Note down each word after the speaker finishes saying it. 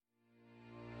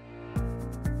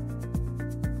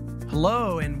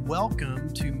Hello and welcome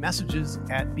to Messages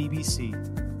at BBC.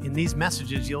 In these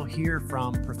messages, you'll hear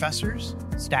from professors,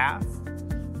 staff,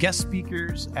 guest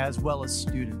speakers, as well as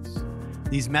students.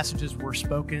 These messages were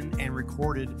spoken and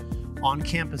recorded on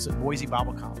campus at Boise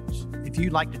Bible College. If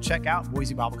you'd like to check out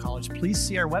Boise Bible College, please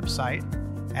see our website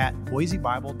at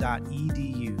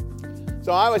boisebible.edu.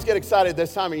 So I always get excited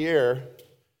this time of year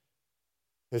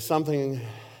if something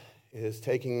is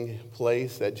taking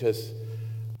place that just,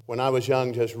 when I was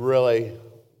young, just really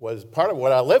was part of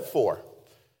what I lived for.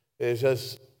 It's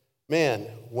just, man,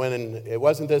 when it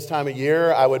wasn't this time of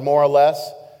year, I would more or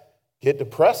less get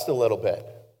depressed a little bit.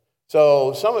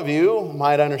 So some of you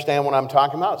might understand what I'm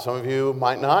talking about. Some of you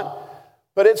might not.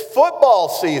 But it's football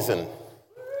season,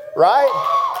 right?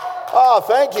 Oh,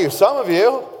 thank you. Some of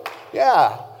you.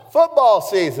 Yeah, football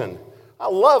season. I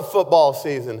love football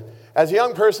season. As a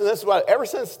young person, this is what, ever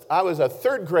since I was a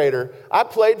third grader, I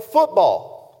played football.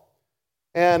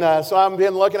 And so I've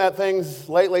been looking at things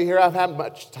lately here. I've had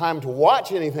much time to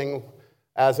watch anything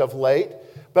as of late.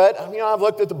 But, I've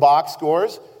looked at the box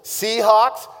scores.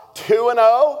 Seahawks,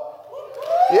 2-0.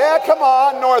 Yeah, come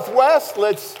on, Northwest,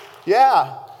 because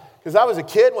I was a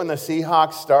kid when the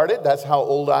Seahawks started. That's how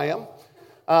old I am.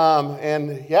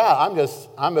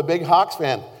 I'm a big Hawks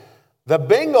fan. The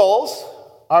Bengals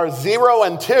are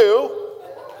 0-2.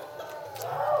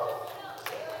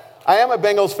 I am a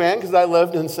Bengals fan because I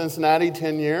lived in Cincinnati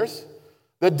 10 years.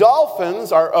 The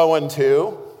Dolphins are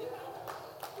 0-2.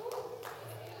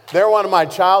 They're one of my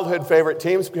childhood favorite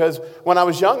teams because when I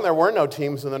was young, there were no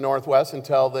teams in the Northwest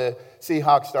until the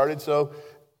Seahawks started, so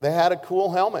they had a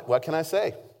cool helmet. What can I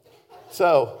say?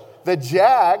 So the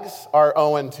Jags are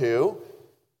 0-2.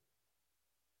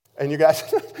 And you guys,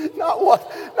 not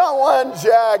one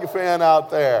Jag fan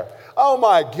out there. Oh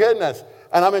my goodness.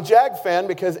 And I'm a Jag fan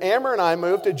because Amber and I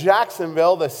moved to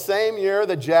Jacksonville the same year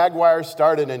the Jaguars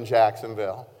started in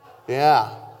Jacksonville.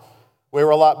 Yeah, we were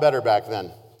a lot better back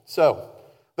then. So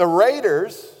the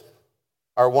Raiders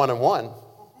are 1-1.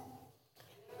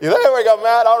 There we go,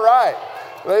 Matt. All right.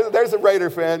 There's a Raider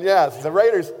fan. Yes, the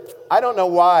Raiders. I don't know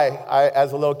why,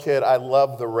 as a little kid, I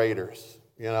loved the Raiders,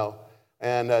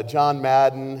 And John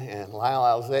Madden and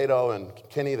Lyle Alzado and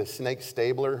Kenny the Snake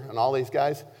Stabler and all these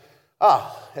guys.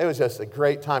 It was just a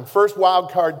great time. First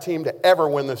wild card team to ever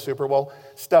win the Super Bowl.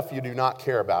 Stuff you do not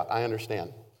care about. I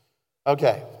understand.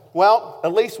 Okay. Well,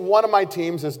 at least one of my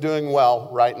teams is doing well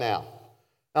right now.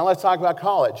 Now let's talk about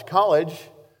college. College,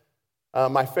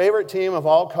 my favorite team of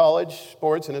all college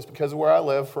sports, and it's because of where I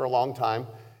live for a long time,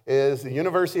 is the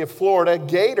University of Florida.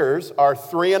 Gators are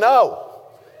 3-0.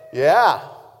 Yeah.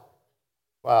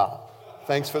 Wow.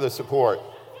 Thanks for the support.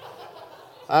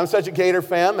 I'm such a Gator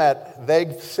fan that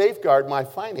they safeguard my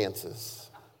finances.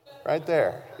 Right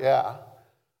there. Yeah.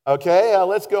 Okay,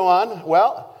 let's go on.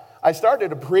 Well, I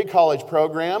started a pre-college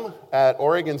program at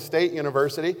Oregon State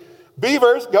University.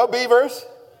 Beavers, go Beavers.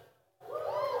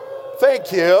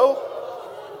 Thank you.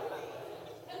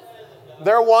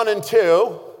 They're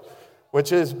 1-2,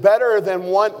 which is better than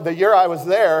the year I was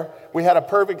there. We had a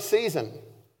perfect season.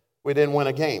 We didn't win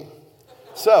a game.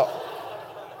 So,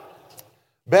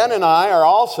 Ben and I are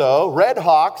also Red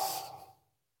Hawks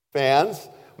fans.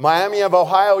 Miami of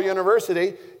Ohio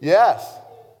University. Yes.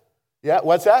 Yeah,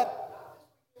 what's that?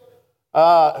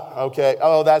 Okay.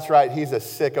 Oh, that's right. He's a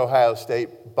sick Ohio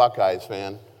State Buckeyes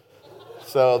fan.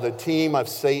 So the team of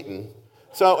Satan.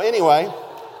 So anyway,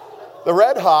 the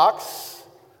Red Hawks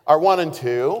are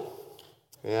 1-2.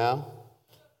 Yeah.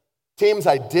 Teams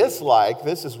I dislike,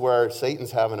 this is where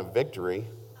Satan's having a victory.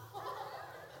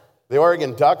 The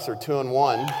Oregon Ducks are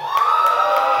 2-1.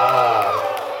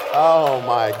 Oh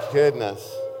my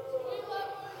goodness.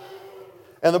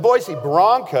 And the Boise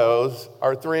Broncos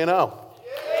are 3-0.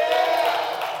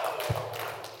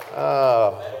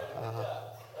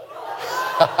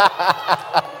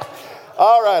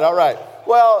 All right.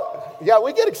 Well, yeah,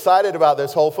 we get excited about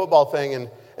this whole football thing, and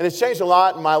it's changed a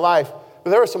lot in my life.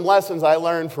 But there were some lessons I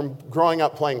learned from growing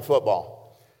up playing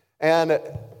football. And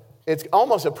it's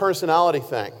almost a personality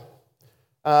thing.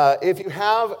 If you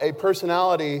have a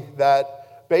personality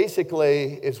that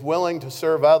basically is willing to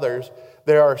serve others,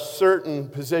 there are certain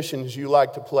positions you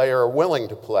like to play or are willing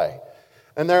to play.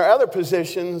 And there are other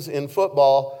positions in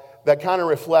football that kind of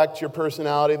reflect your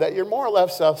personality that you're more or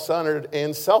less self-centered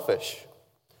and selfish.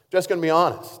 Just going to be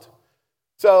honest.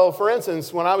 So, for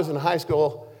instance, when I was in high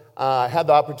school, I had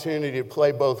the opportunity to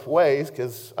play both ways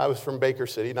because I was from Baker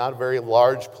City, not a very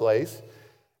large place.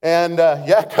 And,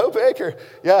 go Baker.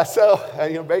 Yeah, so,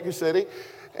 Baker City.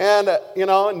 And,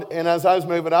 and as I was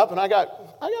moving up, and I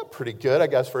got pretty good, I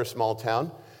guess, for a small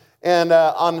town. And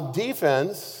on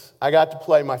defense, I got to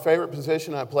play my favorite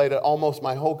position. I played it almost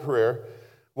my whole career,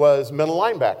 was middle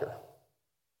linebacker.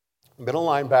 Middle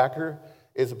linebacker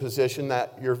is a position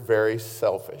that you're very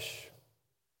selfish.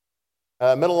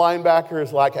 Middle linebacker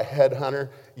is like a headhunter.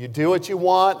 You do what you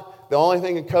want. The only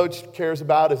thing a coach cares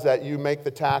about is that you make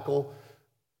the tackle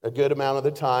a good amount of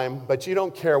the time, but you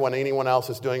don't care what anyone else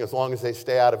is doing as long as they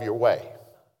stay out of your way.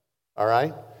 All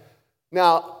right?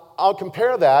 Now, I'll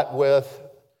compare that with,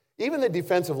 even the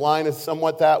defensive line is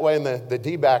somewhat that way, and the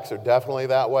D-backs are definitely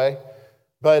that way.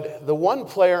 But the one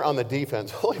player on the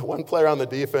defense, only one player on the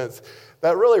defense,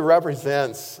 that really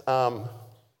represents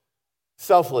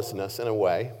selflessness in a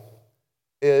way,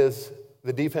 is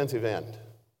the defensive end.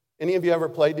 Any of you ever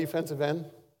played defensive end?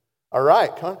 All right,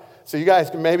 come on. So you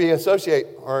guys can maybe associate,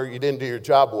 or you didn't do your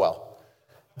job well.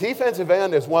 Defensive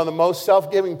end is one of the most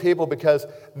self-giving people because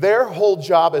their whole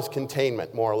job is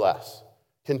containment, more or less.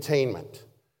 Containment.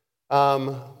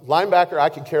 Linebacker, I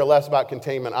could care less about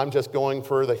containment. I'm just going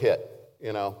for the hit,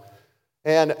 you know.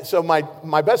 And so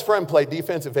my best friend played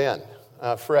defensive end,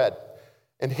 Fred.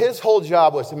 And his whole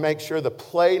job was to make sure the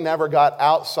play never got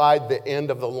outside the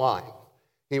end of the line.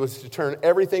 He was to turn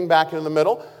everything back into the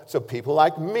middle so people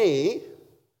like me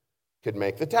could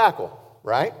make the tackle,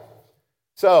 right?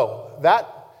 So that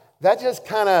just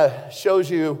kind of shows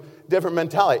you different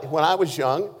mentality. When I was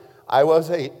young,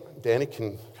 Danny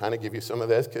can kind of give you some of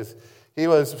this because he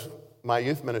was my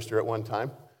youth minister at one time.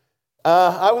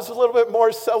 I was a little bit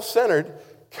more self-centered,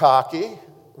 cocky,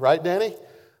 right, Danny?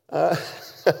 Kind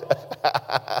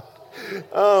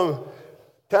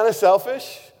of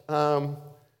selfish,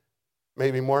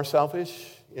 maybe more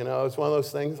selfish. You know, it's one of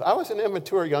those things. I was an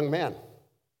immature young man.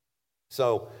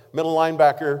 So middle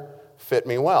linebacker fit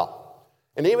me well.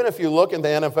 And even if you look in the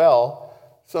NFL,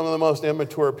 some of the most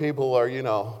immature people are, you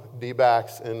know,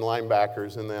 D-backs and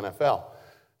linebackers in the NFL.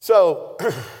 So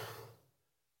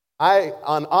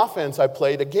on offense, I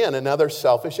played, again, another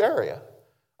selfish area.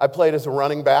 I played as a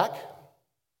running back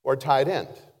or tight end,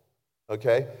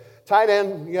 okay? Tight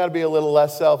end, you got to be a little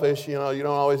less selfish. You know, you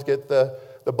don't always get the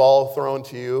ball thrown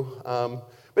to you.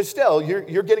 But still,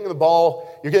 you're getting the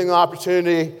ball, you're getting the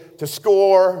opportunity to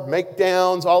score, make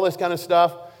downs, all this kind of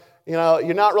stuff. You know,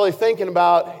 you're not really thinking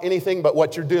about anything but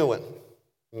what you're doing,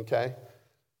 okay?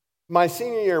 My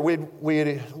senior year,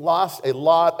 we lost a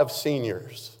lot of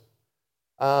seniors.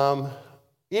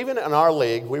 Even in our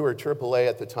league, we were AAA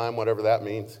at the time, whatever that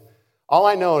means. All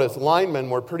I know is linemen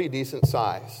were pretty decent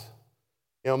size.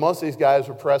 You know, most of these guys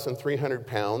were pressing 300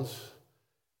 pounds.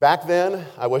 Back then,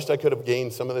 I wished I could have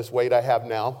gained some of this weight I have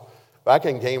now, but I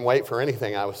can gain weight for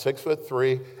anything. I was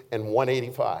 6'3" and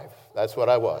 185. That's what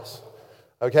I was.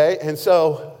 Okay, and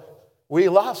so we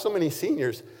lost so many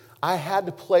seniors. I had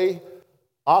to play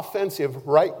offensive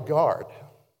right guard.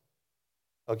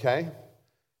 Okay?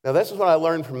 Now, this is what I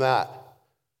learned from that.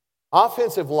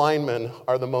 Offensive linemen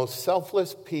are the most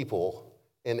selfless people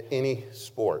in any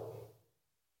sport.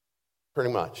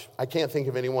 Pretty much. I can't think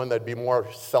of anyone that'd be more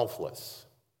selfless.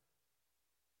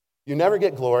 You never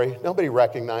get glory. Nobody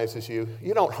recognizes you.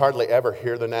 You don't hardly ever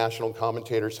hear the national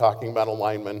commentators talking about a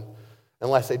lineman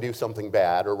unless they do something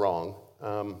bad or wrong.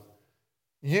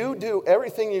 You do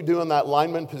everything you do in that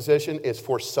lineman position is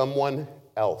for someone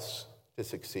else to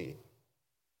succeed.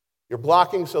 You're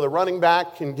blocking so the running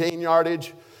back can gain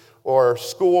yardage or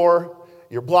score.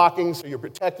 You're blocking so you're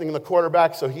protecting the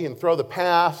quarterback so he can throw the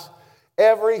pass.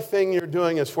 Everything you're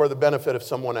doing is for the benefit of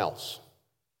someone else.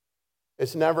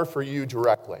 It's never for you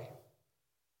directly.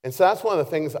 And so that's one of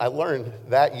the things I learned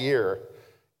that year.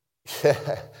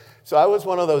 So I was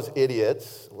one of those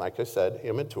idiots, like I said,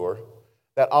 immature,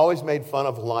 that always made fun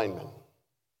of linemen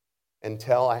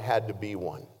until I had to be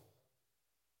one.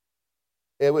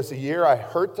 It was the year I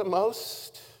hurt the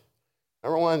most.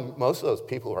 Remember when most of those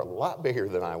people were a lot bigger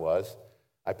than I was.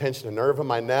 I pinched a nerve in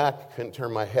my neck, couldn't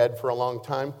turn my head for a long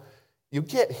time. You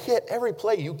get hit every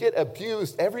play. You get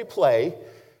abused every play,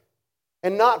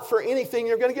 and not for anything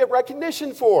you're going to get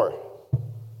recognition for.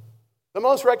 The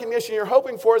most recognition you're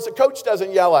hoping for is the coach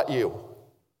doesn't yell at you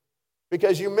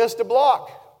because you missed a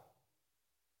block.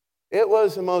 It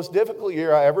was the most difficult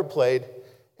year I ever played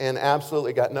and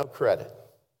absolutely got no credit.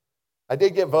 I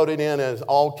did get voted in as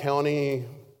all-county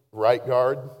right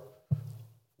guard.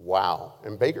 Wow.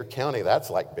 In Baker County, that's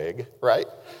like big, right?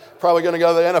 Probably going to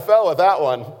go to the NFL with that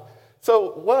one.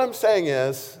 So what I'm saying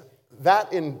is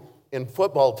that in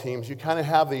football teams, you kind of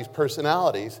have these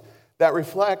personalities that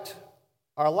reflect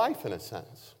our life in a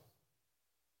sense,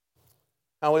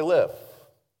 how we live.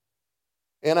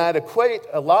 And I'd equate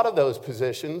a lot of those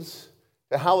positions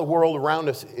to how the world around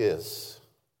us is.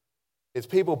 It's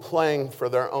people playing for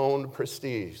their own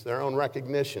prestige, their own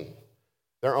recognition,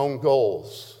 their own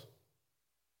goals.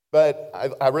 But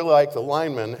I really like the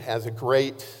lineman as a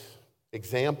great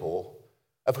example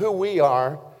of who we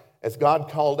are as God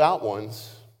called out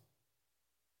ones,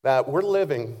 that we're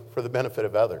living for the benefit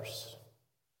of others.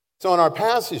 So in our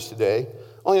passage today,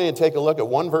 I'm only going to take a look at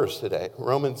one verse today,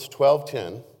 Romans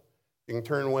 12:10. You can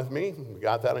turn with me. You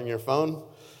got that on your phone.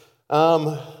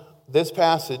 This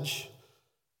passage,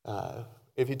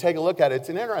 if you take a look at it, it's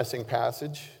an interesting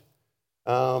passage.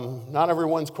 Not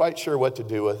everyone's quite sure what to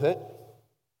do with it.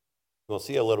 We'll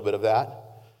see a little bit of that.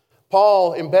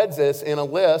 Paul embeds this in a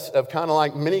list of kind of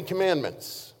like mini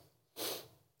commandments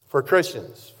for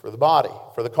Christians, for the body,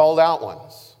 for the called out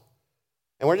ones.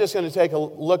 And we're just going to take a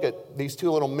look at these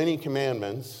two little mini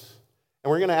commandments,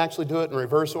 and we're going to actually do it in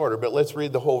reverse order, but let's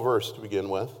read the whole verse to begin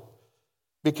with.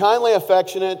 Be kindly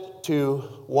affectionate to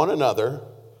one another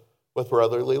with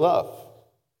brotherly love,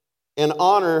 and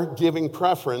honor giving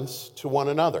preference to one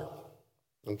another.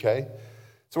 Okay?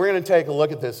 So we're going to take a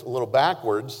look at this a little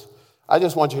backwards. I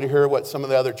just want you to hear what some of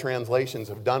the other translations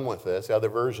have done with this, other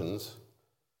versions,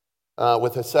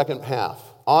 with the second half.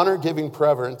 Honor giving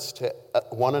preference to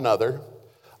one another.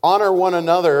 Honor one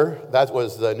another, that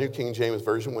was the New King James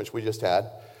Version, which we just had.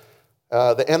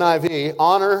 The NIV,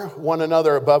 honor one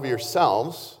another above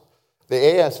yourselves. The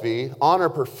ASV, honor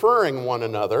preferring one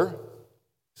another.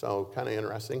 So kind of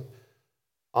interesting.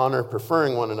 Honor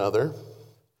preferring one another.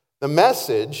 The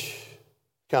Message,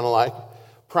 kind of like,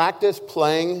 practice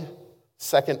playing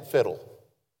second fiddle.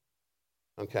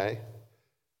 Okay?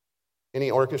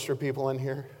 Any orchestra people in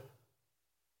here?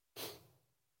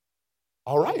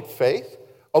 All right, Faith.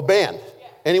 Oh, band.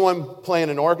 Anyone playing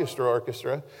an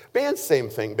orchestra? Band's same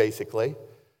thing, basically.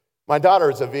 My daughter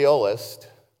is a violist,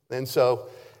 and so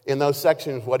in those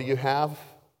sections, what do you have?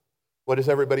 What is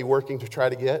everybody working to try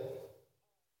to get?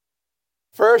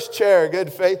 First chair,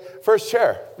 good, Faith. First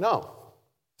chair, no.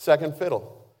 Second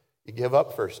fiddle. You give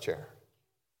up first chair.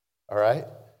 All right?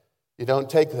 You don't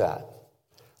take that.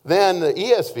 Then the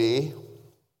ESV,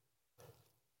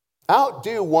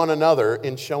 outdo one another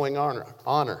in showing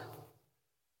honor.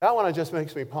 That one just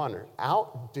makes me ponder.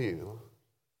 Outdo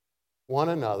one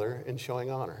another in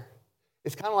showing honor.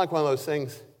 It's kind of like one of those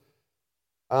things,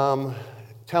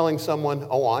 telling someone,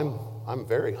 oh, I'm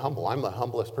very humble. I'm the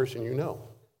humblest person you know.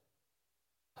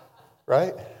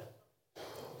 Right?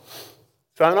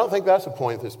 So I don't think that's the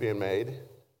point that's being made. I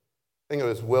think it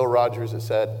was Will Rogers that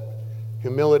said,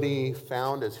 humility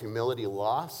found is humility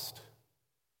lost.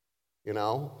 You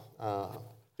know,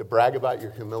 to brag about your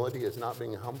humility is not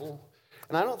being humble.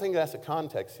 And I don't think that's the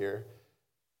context here.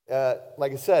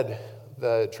 Like I said,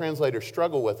 the translators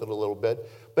struggle with it a little bit,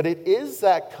 but it is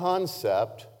that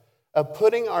concept of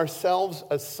putting ourselves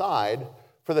aside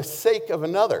for the sake of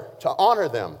another, to honor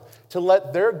them, to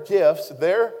let their gifts,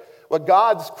 what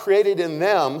God's created in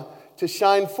them, to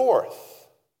shine forth,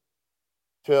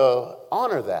 to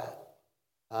honor that,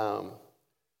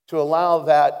 to allow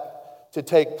that to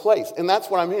take place. And that's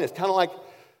what I mean. It's kind of like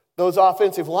those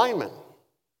offensive linemen.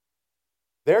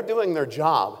 They're doing their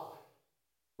job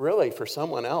really for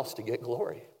someone else to get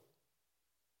glory,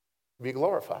 to be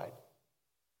glorified.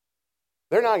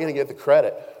 They're not going to get the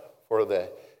credit for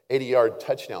the 80-yard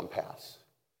touchdown pass,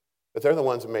 but they're the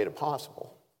ones that made it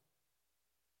possible.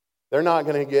 They're not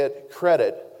going to get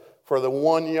credit for the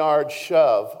 1-yard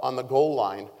shove on the goal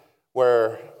line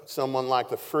where someone like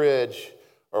the Fridge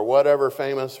or whatever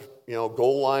famous,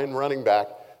 goal line running back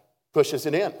pushes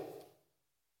it in.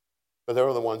 But they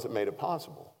were the ones that made it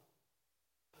possible.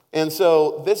 And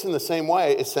so this in the same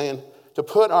way is saying to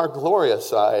put our glory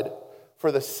aside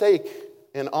for the sake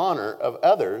and honor of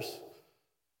others,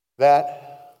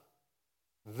 that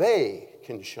they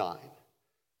can shine.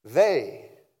 They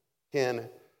can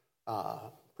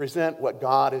present what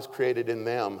God has created in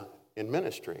them in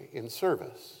ministry, in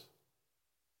service.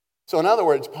 So in other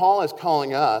words, Paul is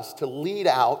calling us to lead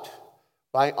out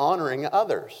by honoring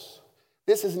others.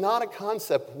 This is not a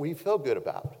concept we feel good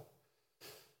about.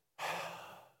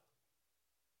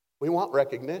 We want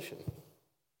recognition.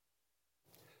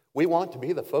 We want to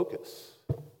be the focus.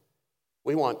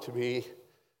 We want to be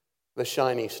the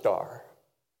shiny star.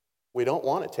 We don't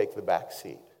want to take the back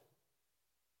seat.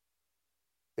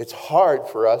 It's hard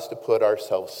for us to put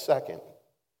ourselves second.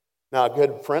 Now, a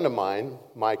good friend of mine,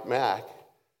 Mike Mack,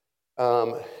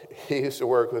 he used to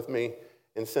work with me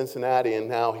in Cincinnati, and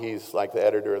now he's like the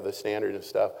editor of the Standard and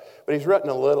stuff. But he's written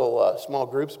a little small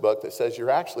groups book that says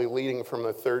you're actually leading from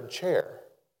the third chair.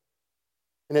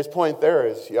 And his point there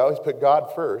is you always put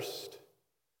God first.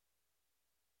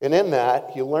 And in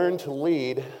that, you learn to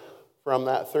lead from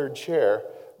that third chair,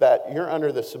 that you're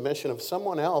under the submission of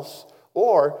someone else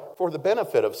or for the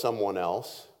benefit of someone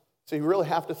else. So you really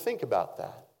have to think about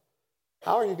that.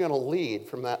 How are you going to lead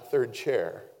from that third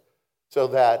chair so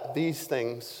that these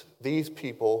things, these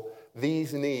people,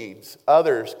 these needs,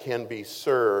 others can be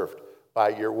served by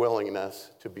your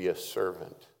willingness to be a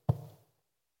servant?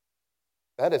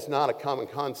 That is not a common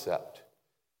concept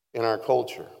in our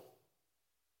culture.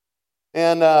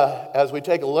 And as we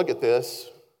take a look at this,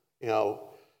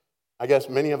 I guess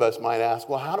many of us might ask,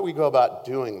 well, how do we go about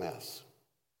doing this?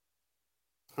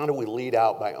 How do we lead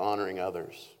out by honoring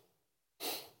others?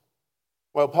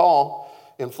 Well, Paul,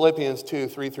 in Philippians 2,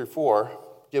 3 through 4,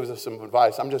 gives us some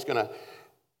advice. I'm just going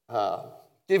to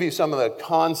give you some of the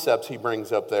concepts he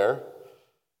brings up there.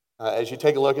 As you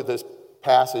take a look at this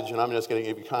passage, and I'm just going to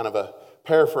give you kind of a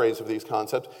paraphrase of these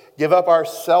concepts. Give up our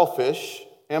selfish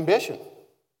ambition.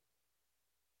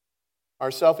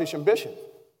 Our selfish ambition.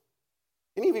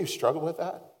 Any of you struggle with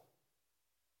that?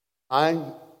 I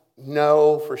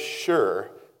know for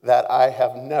sure that I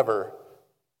have never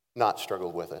not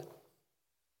struggled with it.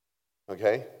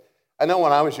 Okay? I know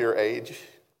when I was your age,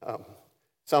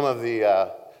 some of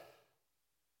the,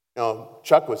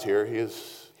 Chuck was here.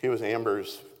 He was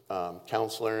Amber's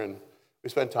counselor, and we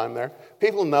spent time there.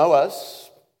 People know us,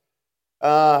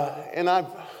 and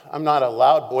I'm not a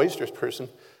loud, boisterous person,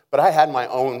 but I had my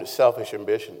own selfish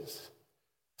ambitions.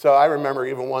 So I remember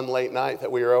even one late night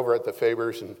that we were over at the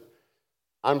Fabers, and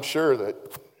I'm sure that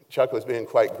Chuck was being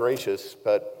quite gracious,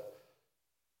 but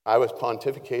I was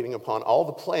pontificating upon all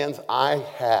the plans I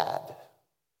had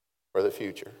for the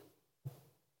future.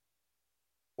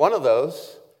 One of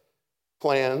those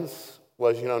plans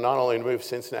was, not only to move to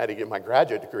Cincinnati to get my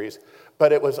graduate degrees,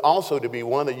 but it was also to be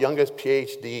one of the youngest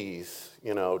PhDs,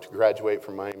 to graduate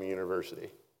from Miami University.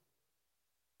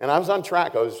 And I was on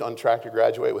track. I was on track to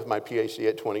graduate with my PhD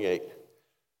at 28.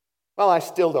 Well, I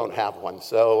still don't have one,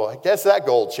 so I guess that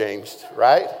goal changed,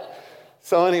 right?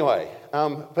 So anyway,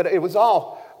 but it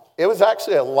was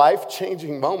actually a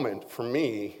life-changing moment for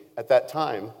me at that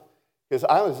time, because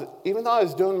even though I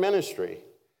was doing ministry,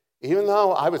 even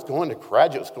though I was going to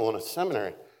graduate school and a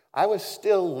seminary, I was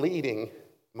still leading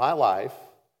my life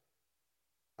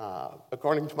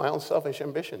according to my own selfish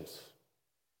ambitions.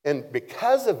 And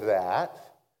because of that,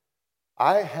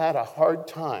 I had a hard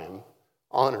time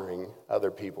honoring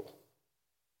other people.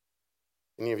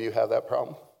 Any of you have that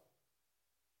problem?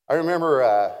 I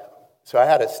remember, so I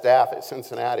had a staff at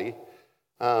Cincinnati.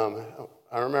 I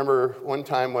remember one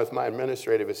time with my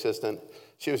administrative assistant,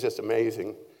 she was just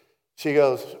amazing. She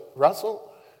goes,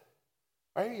 Russell,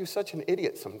 why are you such an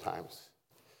idiot sometimes?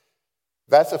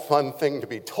 That's a fun thing to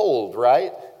be told,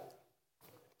 right?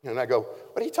 And I go,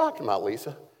 what are you talking about,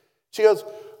 Lisa? She goes,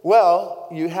 well,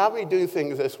 you have me do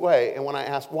things this way, and when I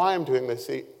ask why I'm doing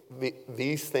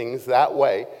these things that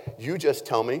way, you just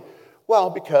tell me, well,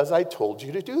 because I told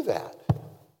you to do that.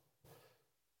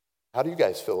 How do you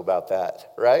guys feel about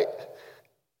that, right?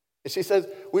 And she says,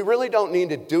 we really don't need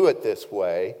to do it this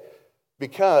way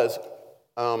because,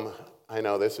 I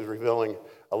know this is revealing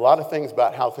a lot of things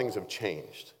about how things have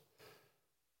changed.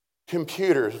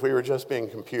 Computers, we were just being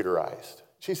computerized.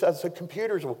 She says, the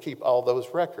computers will keep all those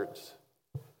records.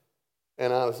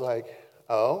 And I was like,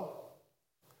 oh?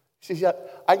 She said,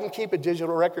 I can keep a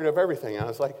digital record of everything. And I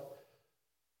was like,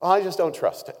 well, I just don't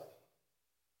trust it.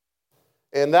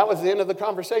 And that was the end of the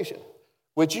conversation.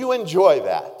 Would you enjoy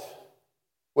that?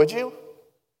 Would you?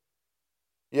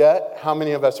 Yet, how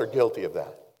many of us are guilty of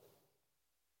that?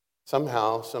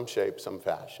 Somehow, some shape, some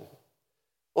fashion.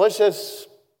 Well, let's just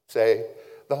say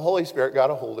the Holy Spirit got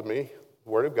a hold of me. The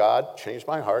Word of God changed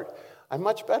my heart. I'm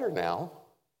much better now.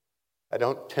 I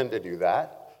don't tend to do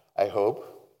that, I hope.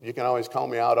 You can always call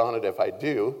me out on it if I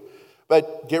do.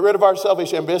 But get rid of our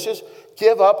selfish ambitions.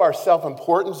 Give up our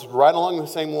self-importance right along the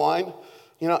same line.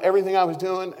 Everything I was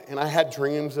doing, and I had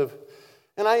dreams of,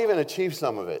 and I even achieved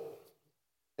some of it.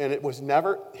 And it was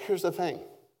never, here's the thing,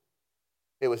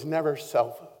 it was never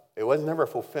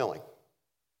fulfilling.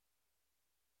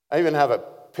 I even have a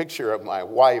picture of my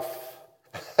wife.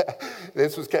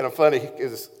 This was kind of funny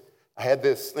because I had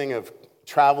this thing of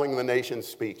traveling the nation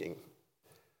speaking.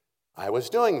 I was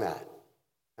doing that.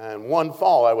 And one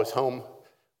fall I was home,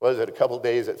 a couple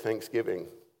days at Thanksgiving.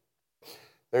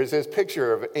 There's this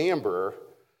picture of Amber.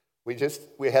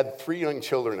 We had 3 young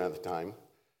children at the time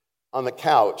on the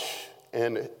couch,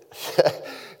 and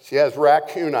she has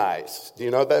raccoon eyes. Do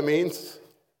you know what that means?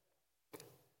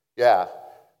 Yeah,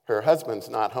 her husband's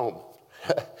not home.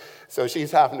 So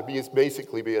she's having to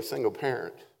basically be a single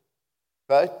parent.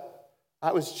 But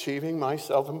I was achieving my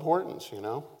self-importance,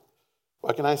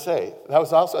 What can I say? That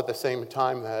was also at the same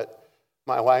time that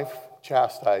my wife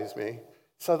chastised me.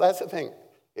 So that's the thing.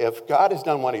 If God has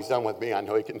done what he's done with me, I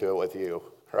know he can do it with you,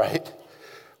 right?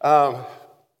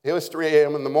 It was 3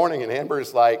 a.m. in the morning, and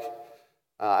Amber's like,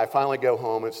 I finally go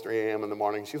home. It's 3 a.m. in the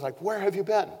morning. She's like, where have you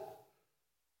been?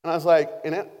 And I was like,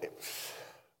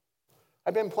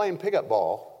 I've been playing pickup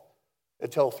ball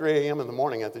until 3 a.m. in the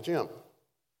morning at the gym.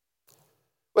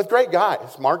 With great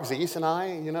guys. Mark Zeese and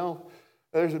I,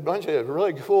 there's a bunch of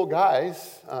really cool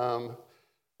guys.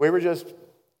 We were just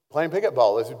playing pickup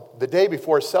ball. It was the day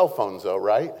before cell phones, though,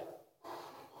 right?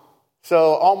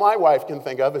 So all my wife can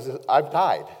think of is I've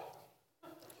died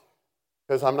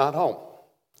because I'm not home.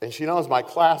 And she knows my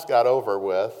class got over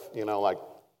with, like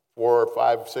 4 or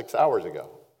 5, 6 hours ago.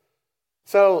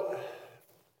 So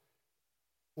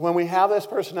when we have this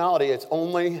personality, it's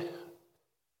only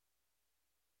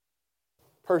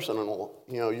personal,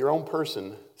 your own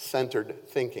person-centered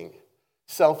thinking,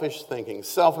 selfish thinking,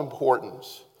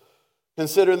 self-importance.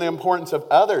 Consider the importance of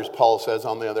others, Paul says,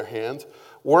 on the other hand.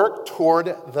 Work toward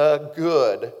the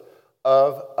good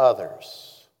of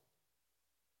others.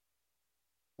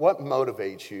 What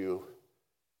motivates you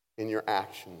in your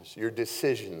actions, your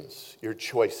decisions, your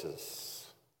choices,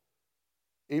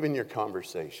 even your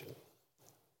conversation?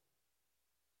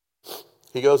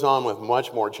 He goes on with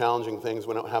much more challenging things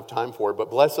we don't have time for. But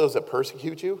bless those that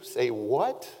persecute you. Say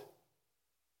what?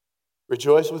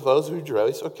 Rejoice with those who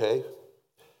rejoice. Okay.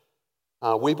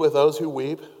 Weep with those who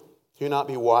weep. Do not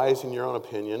be wise in your own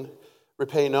opinion.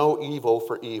 Repay no evil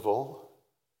for evil.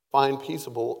 Live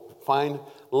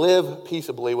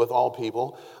peaceably with all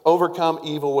people. Overcome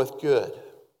evil with good.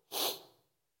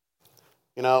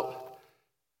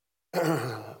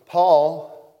 Paul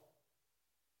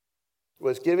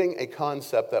was giving a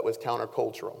concept that was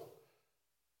countercultural.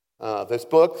 This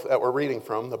book that we're reading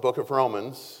from, the book of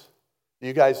Romans,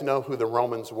 you guys know who the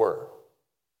Romans were.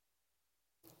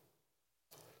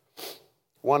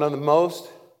 One of the most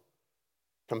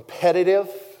competitive,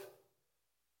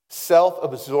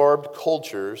 self-absorbed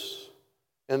cultures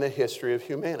in the history of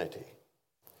humanity.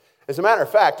 As a matter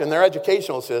of fact, in their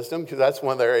educational system, because that's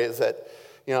one of the areas that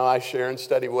I share and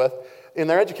study with, in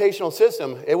their educational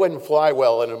system, it wouldn't fly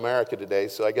well in America today,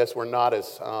 so I guess we're not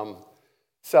as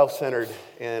self-centered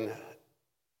and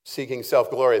seeking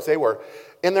self-glory as they were.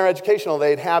 In their educational,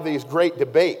 they'd have these great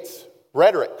debates,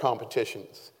 rhetoric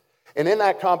competitions. And in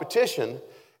that competition,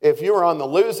 if you were on the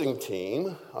losing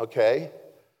team, okay,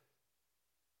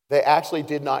 they actually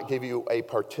did not give you a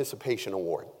participation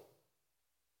award.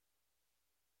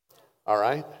 All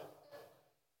right?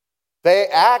 They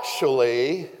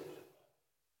actually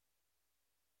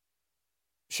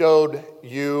showed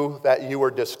you that you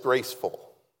were disgraceful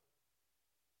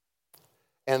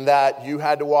and that you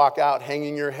had to walk out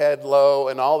hanging your head low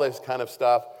and all this kind of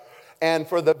stuff. And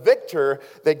for the victor,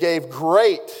 they gave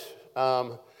great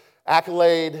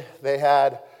accolade. They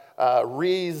had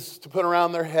wreaths to put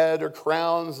around their head or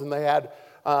crowns, and they had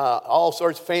all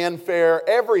sorts of fanfare,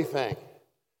 everything,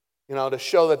 to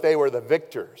show that they were the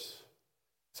victors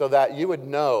so that you would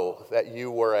know that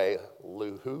you were a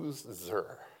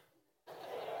loser.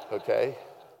 Okay?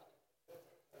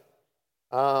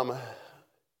 We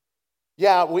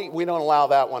don't allow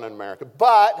that one in America.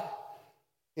 But,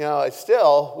 it's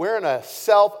still, we're in a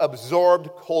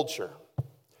self-absorbed culture.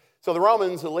 So the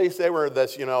Romans, at least they were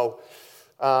this,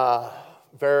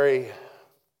 very,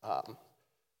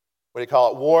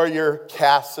 warrior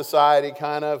caste society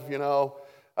kind of,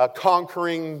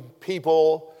 conquering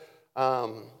people.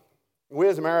 We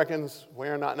as Americans,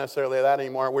 we're not necessarily that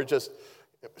anymore. We're just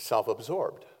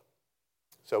self-absorbed.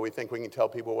 So we think we can tell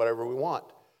people whatever we want.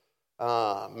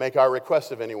 Make our requests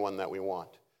of anyone that we want.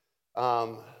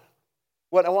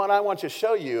 What I want to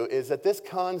show you is that this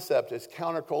concept is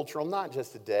countercultural, not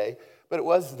just today, but it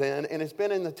was then, and it's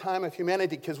been in the time of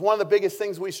humanity, because one of the biggest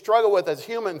things we struggle with as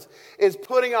humans is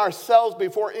putting ourselves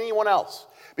before anyone else,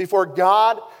 before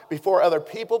God, before other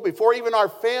people, before even our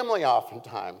family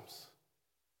oftentimes.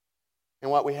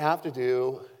 And what we have to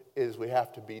do is we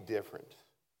have to be different.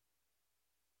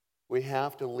 We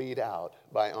have to lead out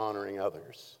by honoring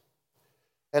others.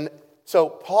 And so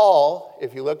Paul,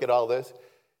 if you look at all this,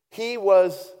 he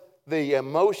was the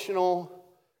emotional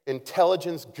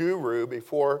intelligence guru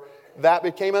before that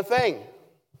became a thing.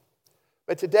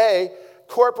 But today,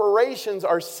 corporations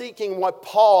are seeking what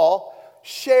Paul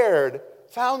shared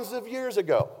thousands of years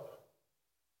ago.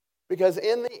 Because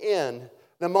in the end,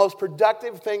 the most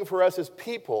productive thing for us as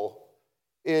people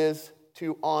is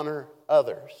to honor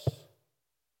others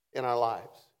in our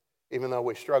lives, even though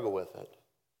we struggle with it.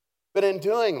 But in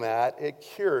doing that, it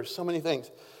cures so many things.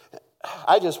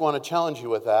 I just want to challenge you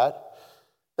with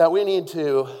that we need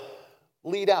to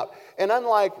lead out. And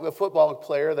unlike the football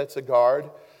player that's a guard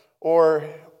or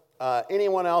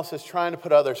anyone else that's trying to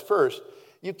put others first,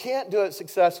 you can't do it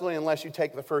successfully unless you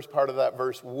take the first part of that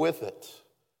verse with it.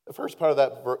 The first part of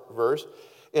that verse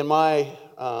in my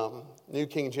New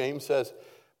King James says,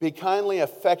 be kindly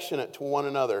affectionate to one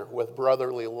another with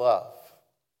brotherly love.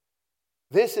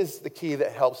 This is the key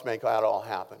that helps make that all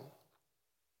happen.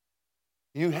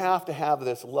 You have to have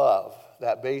this love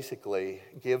that basically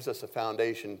gives us a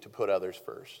foundation to put others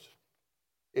first.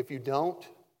 If you don't,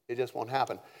 it just won't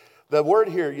happen. The word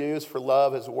here used for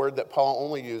love is a word that Paul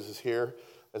only uses here.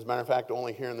 As a matter of fact,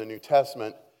 only here in the New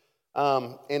Testament.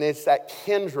 And it's that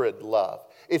kindred love.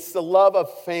 It's the love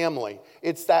of family.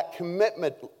 It's that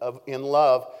commitment in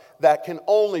love that can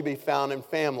only be found in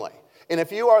family. And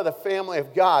if you are the family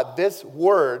of God, this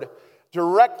word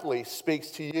directly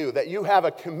speaks to you, that you have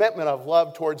a commitment of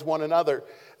love towards one another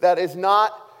that is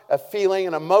not a feeling,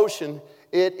 an emotion.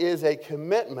 It is a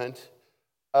commitment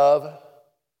of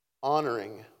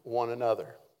honoring one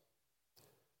another.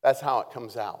 That's how it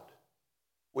comes out.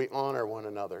 We honor one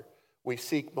another. We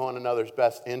seek one another's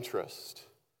best interest.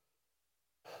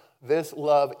 This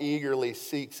love eagerly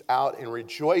seeks out and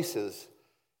rejoices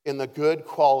in the good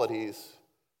qualities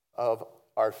of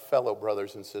our fellow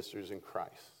brothers and sisters in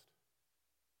Christ.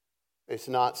 It's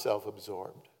not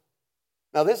self-absorbed.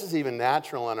 Now, this is even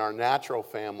natural in our natural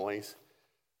families.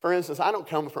 For instance, I don't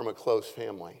come from a close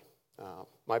family.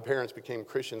 My parents became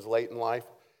Christians late in life.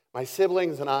 My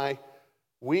siblings and I,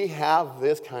 we have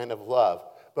this kind of love,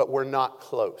 but we're not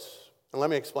close. And let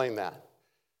me explain that.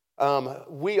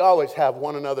 We always have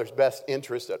one another's best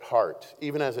interest at heart,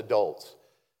 even as adults.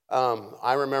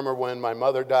 I remember when my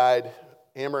mother died,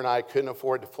 Amber and I couldn't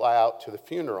afford to fly out to the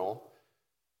funeral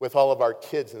with all of our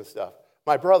kids and stuff.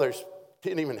 My brothers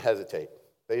didn't even hesitate.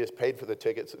 They just paid for the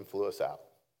tickets and flew us out.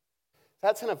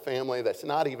 That's in a family that's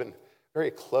not even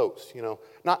very close,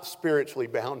 not spiritually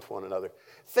bound to one another.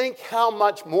 Think how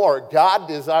much more God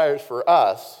desires for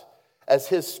us as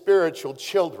his spiritual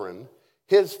children,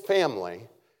 his family,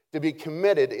 to be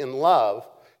committed in love,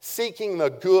 seeking the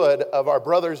good of our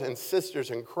brothers and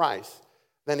sisters in Christ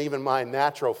than even my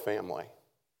natural family.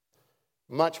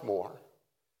 Much more.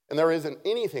 And there isn't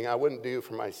anything I wouldn't do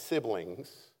for my siblings,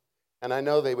 and I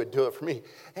know they would do it for me.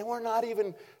 And we're not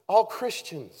even all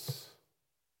Christians.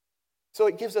 So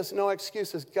it gives us no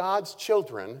excuse as God's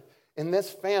children in this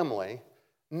family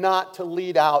not to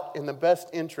lead out in the best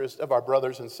interest of our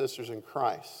brothers and sisters in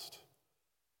Christ.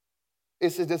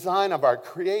 It's the design of our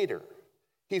Creator.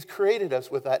 He's created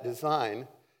us with that design.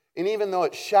 And even though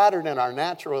it's shattered in our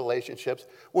natural relationships,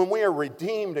 when we are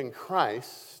redeemed in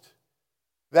Christ,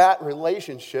 that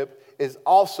relationship is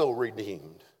also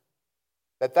redeemed.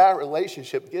 That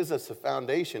relationship gives us a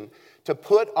foundation to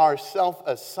put ourselves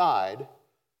aside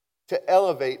to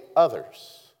elevate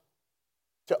others,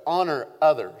 to honor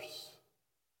others,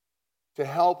 to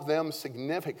help them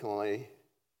significantly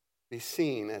be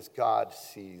seen as God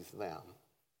sees them,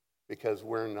 because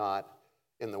we're not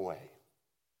in the way.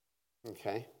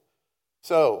 Okay?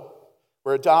 So,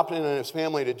 we're adopted in his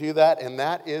family to do that, and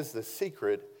that is the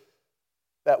secret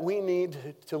that we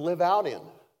need to live out in,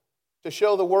 to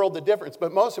show the world the difference,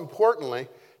 but most importantly,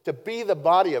 to be the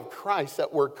body of Christ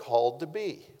that we're called to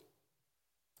be.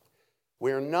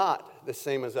 We're not the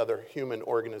same as other human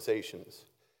organizations,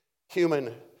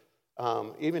 even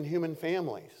human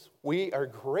families. We are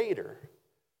greater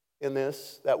in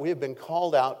this, that we have been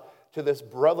called out to this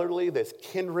brotherly, this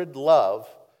kindred love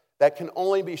that can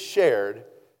only be shared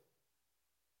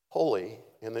wholly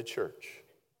in the church.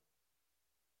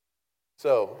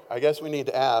 So, I guess we need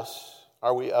to ask,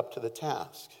 are we up to the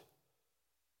task?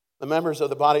 The members of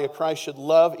the body of Christ should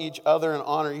love each other and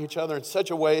honor each other in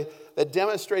such a way that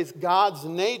demonstrates God's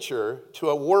nature to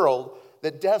a world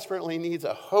that desperately needs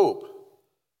a hope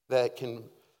that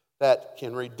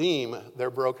can redeem their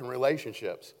broken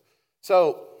relationships.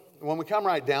 So, when we come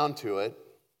right down to it,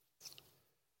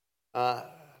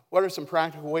 what are some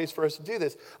practical ways for us to do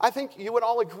this? I think you would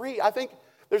all agree. I think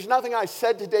there's nothing I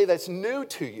said today that's new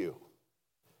to you.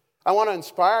 I want to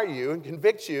inspire you and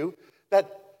convict you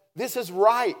that this is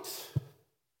right.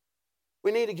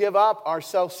 We need to give up our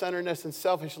self-centeredness and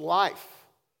selfish life.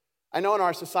 I know in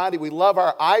our society we love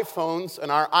our iPhones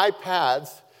and our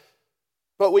iPads,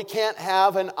 but we can't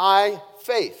have an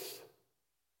I-faith.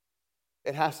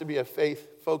 It has to be a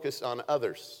faith focused on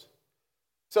others.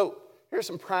 So here's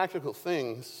some practical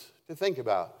things to think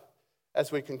about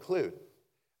as we conclude.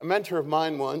 A mentor of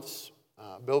mine once,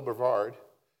 Bill Brevard,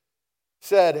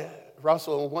 said,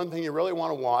 Russell, one thing you really want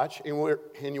to watch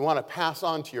and you want to pass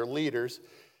on to your leaders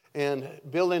and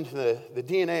build into the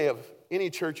DNA of any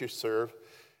church you serve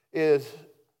is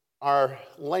our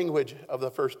language of the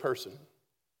first person.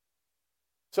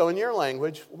 So in your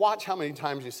language, watch how many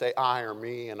times you say I or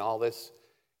me and all this.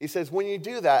 He says, when you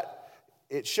do that,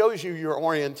 it shows you your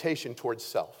orientation towards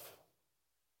self.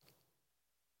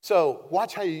 So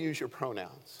watch how you use your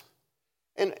pronouns.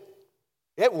 And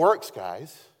it works,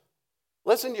 guys.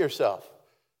 Listen to yourself.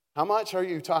 How much are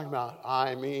you talking about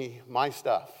I, me, my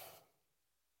stuff,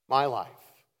 my life,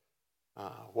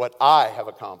 what I have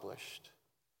accomplished?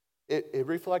 It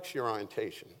reflects your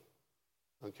orientation,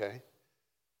 okay?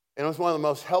 And it was one of the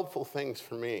most helpful things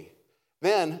for me.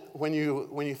 Then, when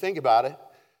you think about it,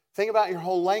 think about your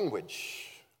whole language.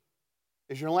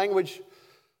 Is your language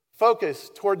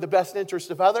focused toward the best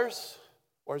interest of others,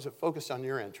 or is it focused on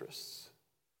your interests?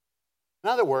 In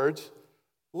other words,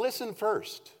 listen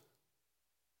first.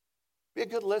 Be a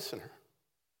good listener.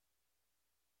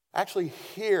 Actually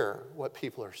hear what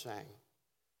people are saying.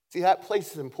 See, that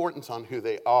places importance on who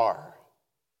they are.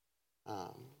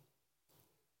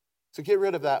 So get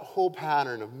rid of that whole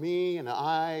pattern of me and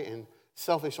I and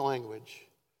selfish language.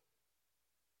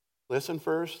 Listen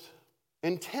first.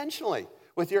 Intentionally,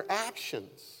 with your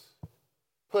actions,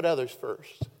 put others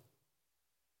first.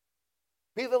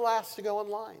 Be the last to go in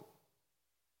line.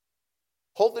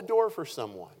 Hold the door for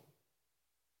someone.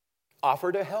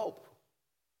 Offer to help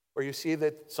where you see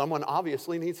that someone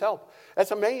obviously needs help.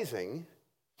 That's amazing.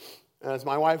 As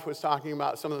my wife was talking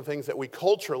about some of the things that we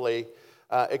culturally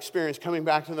experience coming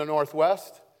back to the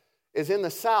Northwest, is in the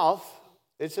South,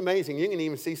 it's amazing. You can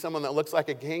even see someone that looks like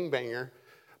a gangbanger.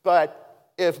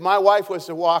 But if my wife was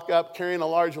to walk up carrying a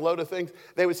large load of things,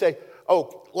 they would say,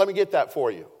 oh, let me get that for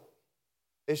you.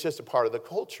 It's just a part of the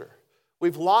culture.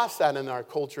 We've lost that in our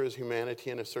culture as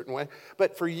humanity in a certain way.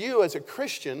 But for you as a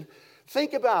Christian,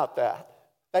 think about that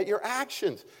your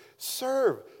actions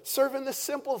serve in the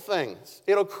simple things.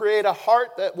 It'll create a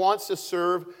heart that wants to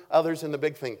serve others in the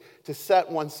big thing, to set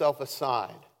oneself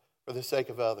aside for the sake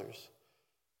of others.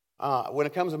 When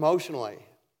it comes emotionally,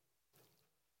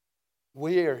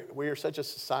 we are such a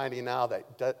society now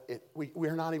that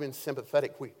we're not even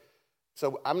sympathetic.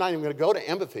 So I'm not even going to go to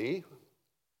empathy.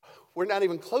 We're not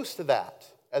even close to that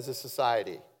as a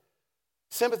society.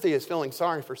 Sympathy is feeling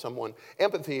sorry for someone.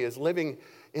 Empathy is living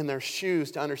in their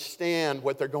shoes to understand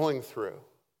what they're going through,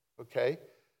 okay?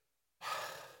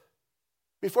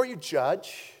 Before you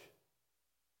judge,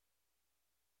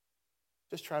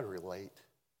 just try to relate.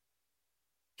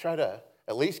 Try to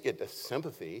at least get to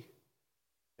sympathy,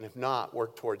 and if not,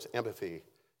 work towards empathy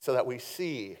so that we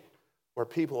see where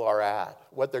people are at,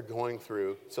 what they're going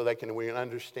through, so we can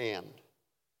understand.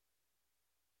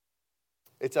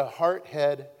 It's a heart,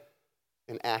 head,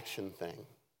 and action thing.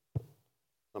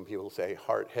 Some people say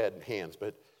heart, head, and hands,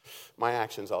 but my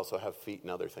actions also have feet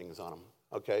and other things on them,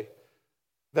 okay?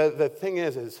 The thing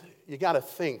is you got to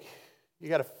think, you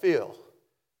got to feel,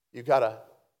 you got to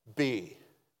be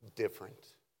different.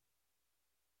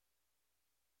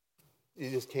 You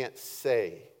just can't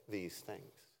say these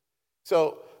things.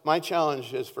 So my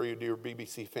challenge is for you, dear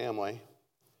BBC family,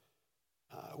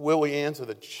 will we answer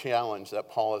the challenge that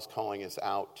Paul is calling us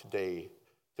out today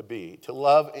to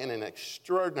love in an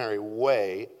extraordinary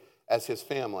way as his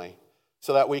family,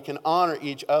 so that we can honor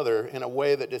each other in a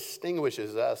way that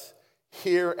distinguishes us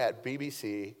here at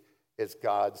BBC as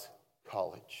God's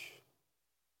college.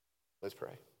 Let's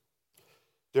pray.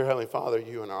 Dear Heavenly Father,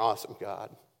 you are an awesome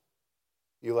God.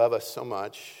 You love us so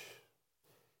much.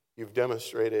 You've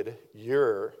demonstrated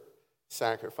your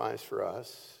sacrifice for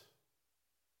us.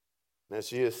 And as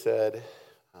Jesus said,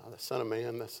 the Son of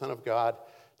Man, the Son of God,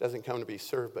 doesn't come to be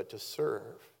served, but to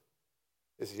serve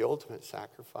is the ultimate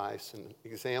sacrifice and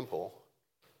example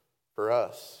for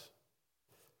us.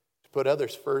 To put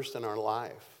others first in our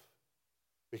life,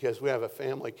 because we have a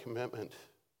family commitment,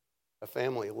 a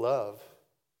family love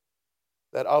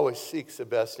that always seeks the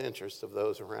best interest of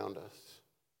those around us.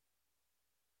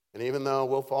 And even though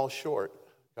we'll fall short,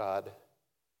 God,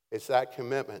 it's that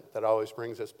commitment that always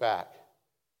brings us back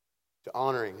to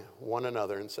honoring one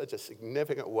another in such a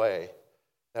significant way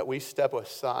that we step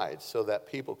aside so that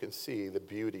people can see the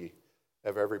beauty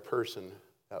of every person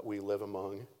that we live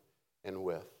among and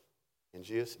with. In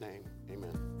Jesus' name,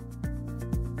 amen.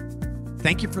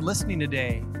 Thank you for listening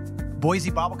today.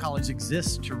 Boise Bible College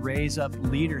exists to raise up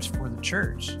leaders for the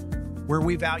church, where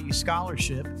we value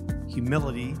scholarship,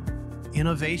 humility,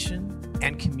 innovation,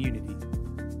 and community.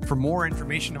 For more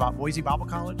information about Boise Bible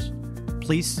College,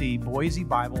 please see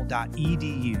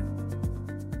boisebible.edu.